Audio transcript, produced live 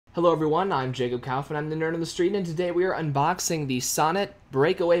Hello everyone, I'm Jacob Kaufman, I'm the Nerd on the Street, and today we are unboxing the Sonnet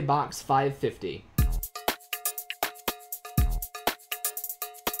Breakaway Box 550.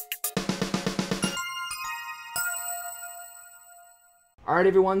 Alright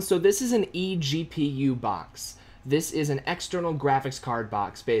everyone, so this is an eGPU box. This is an external graphics card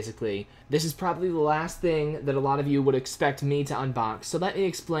box, basically. This is probably the last thing that a lot of you would expect me to unbox, so let me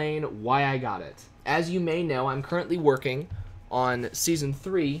explain why I got it. As you may know, I'm currently working on Season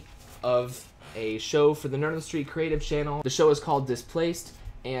 3 of a show for the Nerd on the Street creative channel. The show is called Displaced,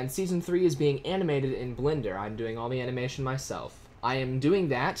 and Season 3 is being animated in Blender. I'm doing all the animation myself. I am doing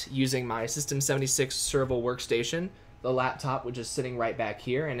that using my System 76 servo workstation, the laptop which is sitting right back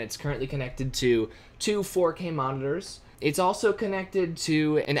here, and it's currently connected to two 4K monitors. It's also connected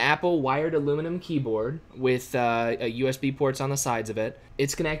to an Apple wired aluminum keyboard with USB ports on the sides of it.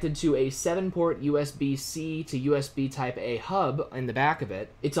 It's connected to a 7-port USB-C to USB Type-A hub in the back of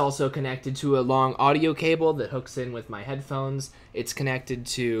it. It's also connected to a long audio cable that hooks in with my headphones. It's connected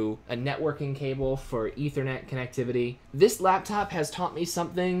to a networking cable for Ethernet connectivity. This laptop has taught me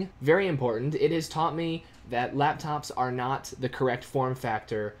something very important. It has taught me that laptops are not the correct form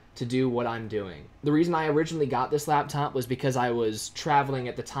factor to do what I'm doing. The reason I originally got this laptop was because I was traveling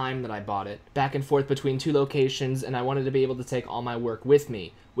at the time that I bought it, back and forth between two locations, and I wanted to be able to take all my work with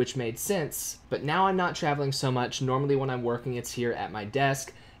me, which made sense. But now I'm not traveling so much. Normally when I'm working, it's here at my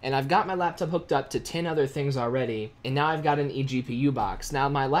desk, and I've got my laptop hooked up to 10 other things already, and now I've got an eGPU box. Now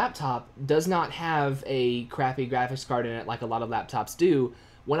my laptop does not have a crappy graphics card in it like a lot of laptops do.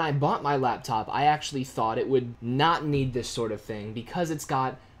 When I bought my laptop, I actually thought it would not need this sort of thing because it's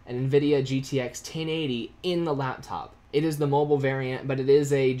got an NVIDIA GTX 1080 in the laptop. It is the mobile variant, but it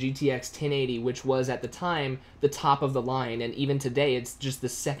is a GTX 1080, which was at the time the top of the line, and even today it's just the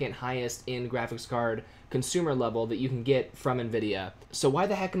second highest in graphics card consumer level that you can get from NVIDIA. So why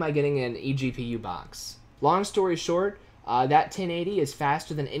the heck am I getting an eGPU box? Long story short, that 1080 is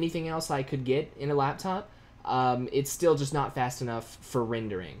faster than anything else I could get in a laptop. It's still just not fast enough for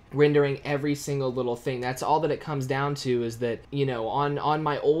rendering every single little thing. That's all that it comes down to, is that, you know, on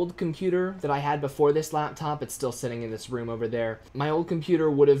my old computer that I had before this laptop, it's still sitting in this room over there, my old computer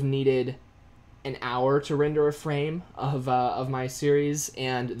would have needed an hour to render a frame of my series,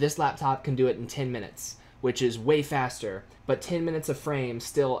 and this laptop can do it in 10 minutes, which is way faster. But 10 minutes of frame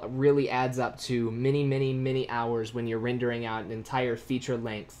still really adds up to many hours when you're rendering out an entire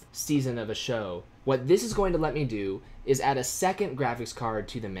feature-length season of a show. What this is going to let me do is add a second graphics card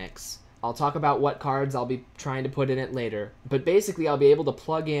to the mix. I'll talk about what cards I'll be trying to put in it later, but basically I'll be able to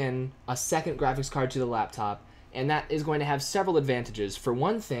plug in a second graphics card to the laptop, and that is going to have several advantages. For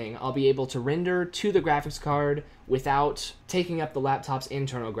one thing, I'll be able to render to the graphics card without taking up the laptop's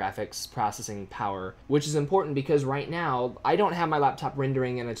internal graphics processing power, which is important because right now, I don't have my laptop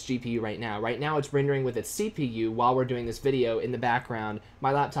rendering in its GPU right now. Right now it's rendering with its CPU while we're doing this video in the background.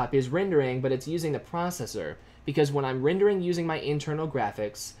 My laptop is rendering, but it's using the processor, because when I'm rendering using my internal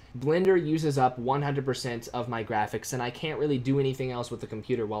graphics, Blender uses up 100% of my graphics, and I can't really do anything else with the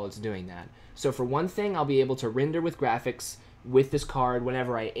computer while it's doing that. So for one thing, I'll be able to render with graphics with this card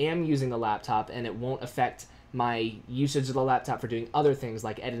whenever I am using the laptop, and it won't affect my usage of the laptop for doing other things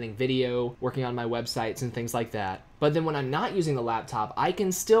like editing video, working on my websites, and things like that. But then when I'm not using the laptop, I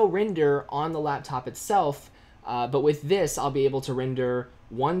can still render on the laptop itself, but with this, I'll be able to render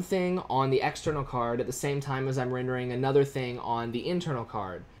one thing on the external card at the same time as I'm rendering another thing on the internal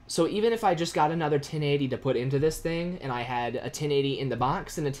card. So even if I just got another 1080 to put into this thing, and I had a 1080 in the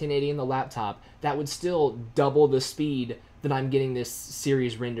box and a 1080 in the laptop, that would still double the speed that I'm getting this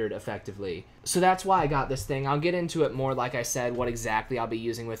series rendered effectively. So that's why I got this thing. I'll get into it more, like I said, what exactly I'll be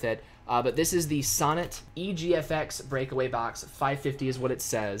using with it. But this is the Sonnet eGFX Breakaway Box 550 is what it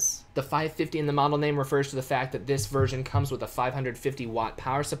says. The 550 in the model name refers to the fact that this version comes with a 550 watt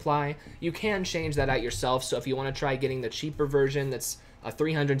power supply. You can change that out yourself, so if you want to try getting the cheaper version that's a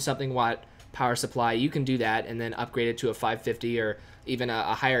 300 something watt power supply, you can do that and then upgrade it to a 550 or even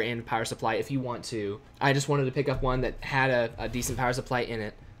a higher end power supply if you want to. I just wanted to pick up one that had a decent power supply in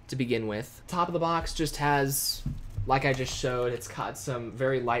it to begin with. Top of the box just has, like I just showed, it's got some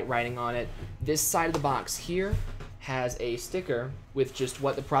very light writing on it. This side of the box here has a sticker with just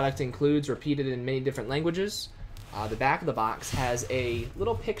what the product includes, repeated in many different languages. The back of the box has a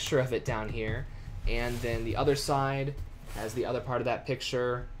little picture of it down here, and then the other side has the other part of that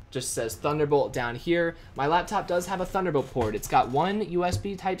picture. Just says Thunderbolt down here. My laptop does have a Thunderbolt port. It's got one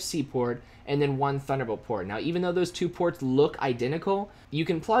USB Type-C port and then one Thunderbolt port. Now, even though those two ports look identical, you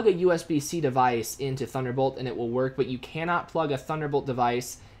can plug a USB-C device into Thunderbolt and it will work, but you cannot plug a Thunderbolt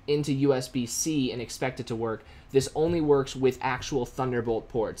device into USB-C and expect it to work. This only works with actual Thunderbolt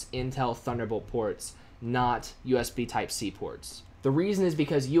ports, Intel Thunderbolt ports, not USB Type-C ports. The reason is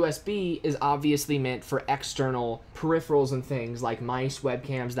because USB is obviously meant for external peripherals and things like mice,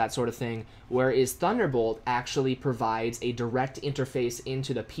 webcams, that sort of thing, whereas Thunderbolt actually provides a direct interface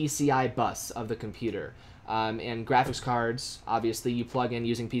into the PCI bus of the computer. And graphics cards, obviously, you plug in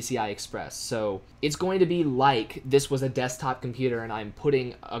using PCI Express. So it's going to be like this was a desktop computer and I'm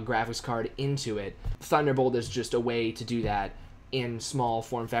putting a graphics card into it. Thunderbolt is just a way to do that in small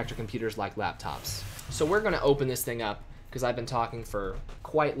form factor computers like laptops. So we're going to open this thing up, because I've been talking for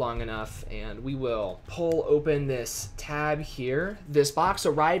quite long enough, and we will pull open this tab here. This box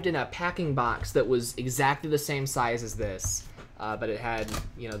arrived in a packing box that was exactly the same size as this, but it had,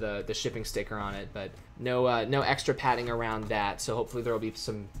 you know, the shipping sticker on it, but no extra padding around that, so hopefully there will be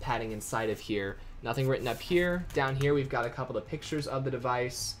some padding inside of here. Nothing written up here. Down here we've got a couple of pictures of the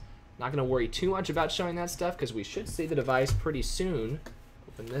device. Not going to worry too much about showing that stuff, because we should see the device pretty soon.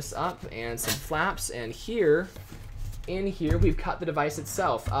 Open this up, and some flaps, and here, in here we've got the device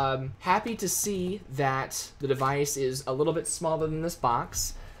itself. Happy to see that the device is a little bit smaller than this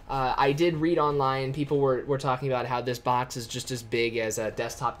box. I did read online, people were talking about how this box is just as big as a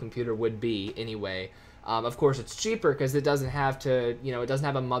desktop computer would be anyway. Of course it's cheaper because it doesn't have to, you know, it doesn't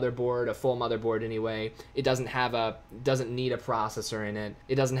have a motherboard, a full motherboard anyway. It doesn't need a processor in it.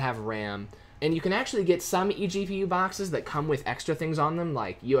 It doesn't have RAM. And you can actually get some eGPU boxes that come with extra things on them,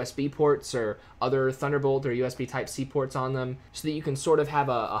 like USB ports or other Thunderbolt or USB Type-C ports on them, so that you can sort of have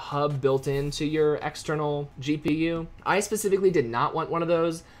a hub built into your external GPU. I specifically did not want one of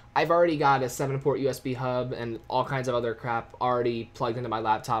those. I've already got a 7-port USB hub and all kinds of other crap already plugged into my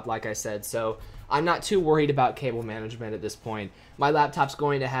laptop, like I said, so I'm not too worried about cable management at this point. My laptop's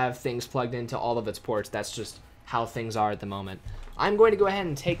going to have things plugged into all of its ports. That's just how things are at the moment. I'm going to go ahead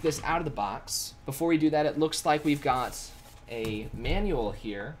and take this out of the box. Before we do that, it looks like we've got a manual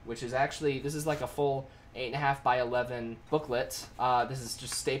here, which is actually, this is like a full 8.5 by 11 booklet. This is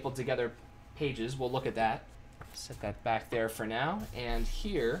just stapled together pages. We'll look at that. Set that back there for now. And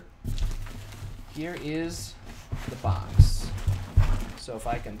here is the box. So if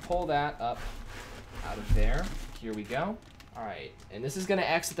I can pull that up out of there, here we go. All right, and this is going to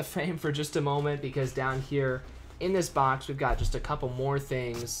exit the frame for just a moment, because down here in this box we've got just a couple more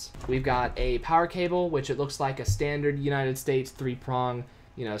things. We've got a power cable, which it looks like a standard United States 3-prong,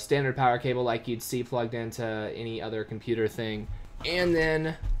 you know, standard power cable like you'd see plugged into any other computer thing. And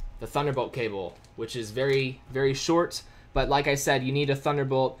then the Thunderbolt cable, which is very, very short, but like I said, you need a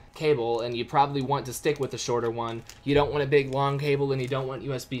Thunderbolt cable, and you probably want to stick with the shorter one. You don't want a big long cable, and you don't want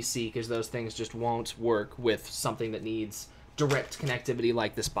USB-C, because those things just won't work with something that needs direct connectivity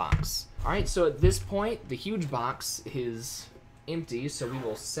like this box. All right, so at this point, the huge box is empty, so we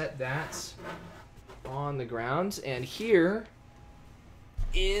will set that on the ground, and here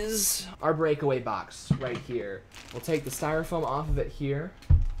is our Breakaway box right here. We'll take the styrofoam off of it here.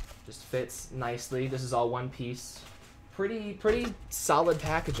 Just fits nicely. This is all one piece. Pretty solid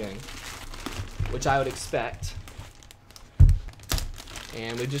packaging, which I would expect.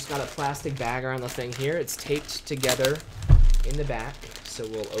 And we've just got a plastic bag around the thing here. It's taped together in the back, so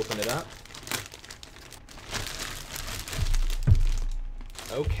we'll open it up.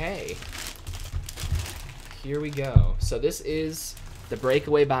 Okay, here we go. So this is the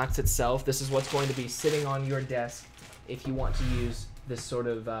Breakaway box itself. This is what's going to be sitting on your desk if you want to use this sort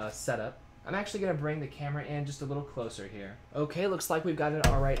of setup. I'm actually going to bring the camera in just a little closer here. Okay, looks like we've got an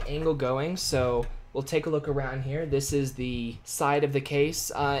alright angle going, so we'll take a look around here. This is the side of the case,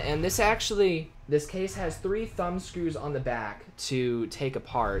 and this case has 3 thumb screws on the back to take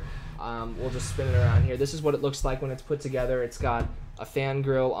apart. We'll just spin it around here. This is what it looks like when it's put together. It's got a fan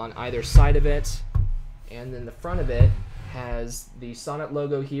grill on either side of it, and then the front of it has the Sonnet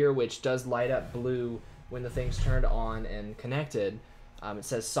logo here, which does light up blue when the thing's turned on and connected. It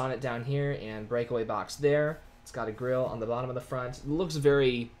says Sonnet down here and Breakaway box there. It's got a grill on the bottom of the front. It looks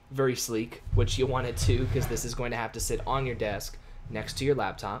very, very sleek, which you want it to, because this is going to have to sit on your desk next to your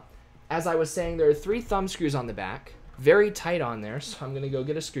laptop. As I was saying, there are 3 thumb screws on the back, very tight on there, so I'm going to go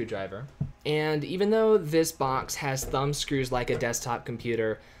get a screwdriver. And even though this box has thumb screws like a desktop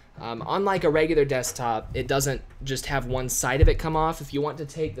computer, unlike a regular desktop, it doesn't just have one side of it come off. If you want to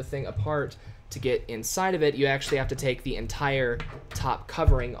take the thing apart to get inside of it, you actually have to take the entire top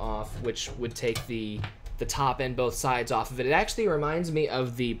covering off, which would take the top and both sides off of it. It actually reminds me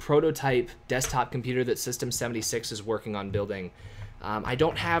of the prototype desktop computer that System 76 is working on building. I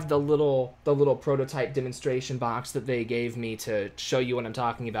don't have the little prototype demonstration box that they gave me to show you what I'm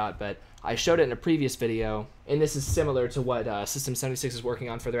talking about, but I showed it in a previous video, and this is similar to what System 76 is working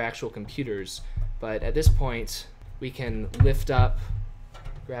on for their actual computers. But at this point, we can lift up,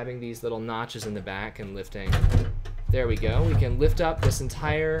 grabbing these little notches in the back and lifting. There we go. We can lift up this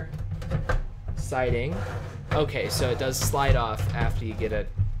entire siding. Okay, so it does slide off after you get it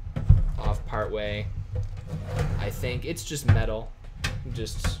off part way. I think it's just metal.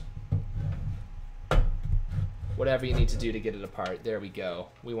 Just whatever you need to do to get it apart. There we go.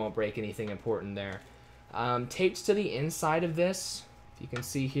 We won't break anything important there. Taped to the inside of this, if you can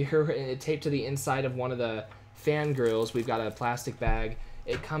see here, it taped to the inside of one of the fan grills. We've got a plastic bag.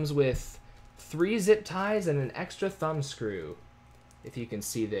 It comes with 3 zip ties and an extra thumb screw, if you can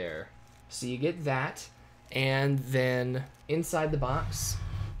see there. So you get that, and then inside the box,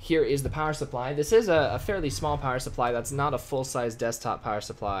 here is the power supply. This is a fairly small power supply. That's not a full-size desktop power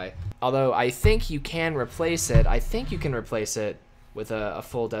supply. Although I think you can replace it. I think you can replace it with a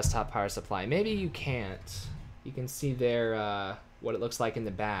full desktop power supply. Maybe you can't. You can see there what it looks like in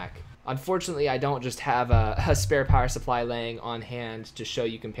the back. Unfortunately, I don't just have a spare power supply laying on hand to show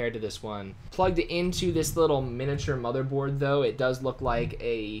you compared to this one. Plugged into this little miniature motherboard, though, it does look like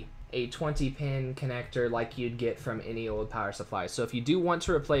a 20-pin connector like you'd get from any old power supply. So if you do want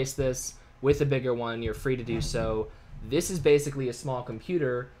to replace this with a bigger one, you're free to do so. This is basically a small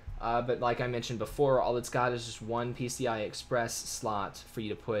computer, but like I mentioned before, all it's got is just one PCI Express slot for you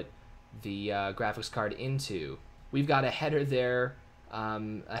to put the graphics card into. We've got a header there,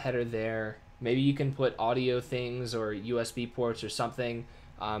 Maybe you can put audio things or USB ports or something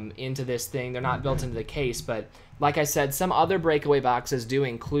into this thing. They're not built into the case, but like I said, some other Breakaway boxes do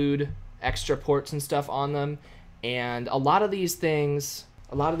include extra ports and stuff on them, and a lot of these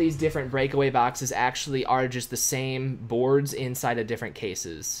different Breakaway boxes actually are just the same boards inside of different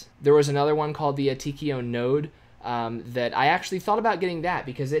cases. There was another one called the Atikio Node that I actually thought about getting that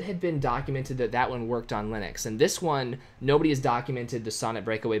because it had been documented that that one worked on Linux, and this one, nobody has documented the Sonnet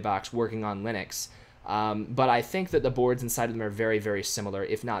Breakaway box working on Linux. But I think that the boards inside of them are very, very similar,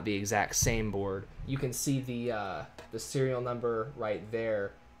 if not the exact same board. You can see the serial number right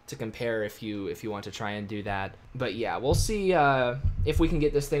there to compare if you want to try and do that. But yeah, we'll see if we can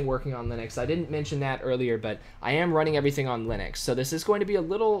get this thing working on Linux. I didn't mention that earlier, but I am running everything on Linux, so this is going to be a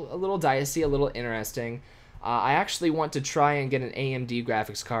little dicey, a little interesting. I actually want to try and get an AMD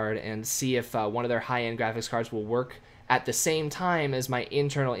graphics card and see if one of their high-end graphics cards will work at the same time as my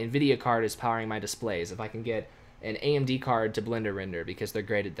internal NVIDIA card is powering my displays, if I can get an AMD card to Blender render, because they're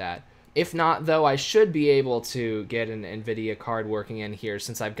great at that. If not, though, I should be able to get an NVIDIA card working in here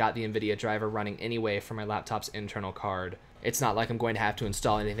since I've got the NVIDIA driver running anyway for my laptop's internal card. It's not like I'm going to have to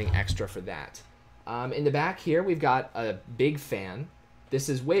install anything extra for that. In the back here, we've got a big fan. This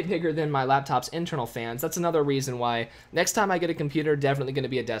is way bigger than my laptop's internal fans. That's another reason why next time I get a computer, definitely going to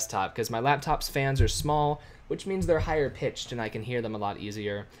be a desktop, because my laptop's fans are small, which means they're higher pitched and I can hear them a lot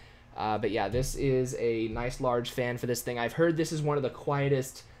easier. But yeah, this is a nice large fan for this thing. I've heard this is one of the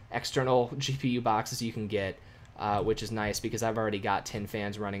quietest external GPU boxes you can get, which is nice because I've already got 10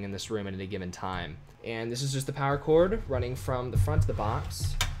 fans running in this room at any given time. And this is just the power cord running from the front of the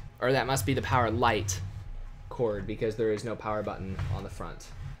box, or that must be the power light cord because there is no power button on the front.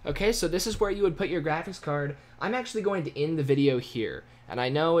 Okay, so this is where you would put your graphics card. I'm actually going to end the video here. And I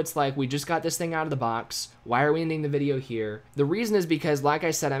know it's like, we just got this thing out of the box. Why are we ending the video here? The reason is because, like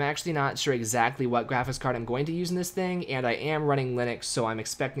I said, I'm actually not sure exactly what graphics card I'm going to use in this thing, and I am running Linux, so I'm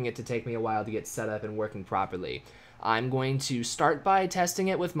expecting it to take me a while to get set up and working properly. I'm going to start by testing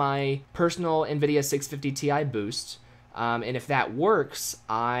it with my personal NVIDIA 650 Ti boost. And if that works,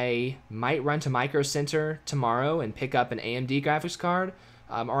 I might run to Micro Center tomorrow and pick up an AMD graphics card,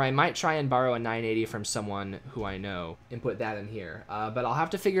 or I might try and borrow a 980 from someone who I know and put that in here. But I'll have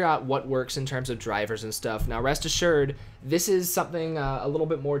to figure out what works in terms of drivers and stuff. Now, rest assured, this is something a little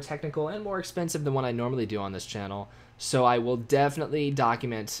bit more technical and more expensive than what I normally do on this channel, so I will definitely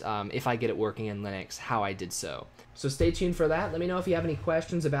document, if I get it working in Linux, how I did so. So stay tuned for that. Let me know if you have any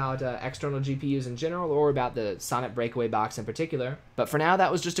questions about external GPUs in general or about the Sonnet Breakaway box in particular. But for now,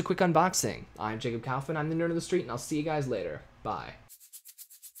 that was just a quick unboxing. I'm Jacob Kaufman, I'm the nerd of the street, and I'll see you guys later. Bye.